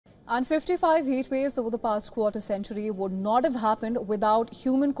And 55 heat waves over the past quarter century would not have happened without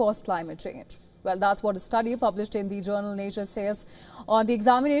human-caused climate change. Well, that's what a study published in the journal Nature says on the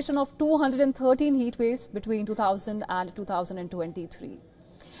examination of 213 heat waves between 2000 and 2023.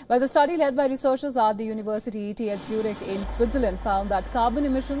 Well, the study led by researchers at the University ET at Zurich in Switzerland found that carbon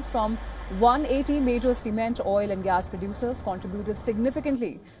emissions from 180 major cement, oil and gas producers contributed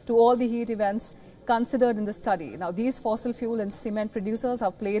significantly to all the heat events considered in the study. Now, these fossil fuel and cement producers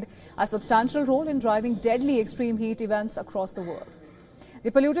have played a substantial role in driving deadly extreme heat events across the world.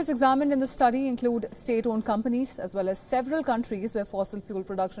 The polluters examined in the study include state-owned companies as well as several countries where fossil fuel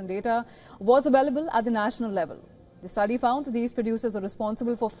production data was available at the national level. The study found that these producers are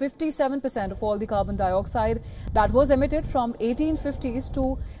responsible for 57% of all the carbon dioxide that was emitted from 1850s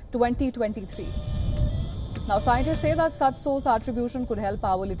to 2023. Now, scientists say that such source attribution could help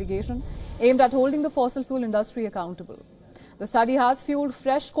our litigation aimed at holding the fossil fuel industry accountable. The study has fueled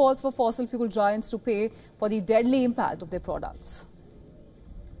fresh calls for fossil fuel giants to pay for the deadly impact of their products.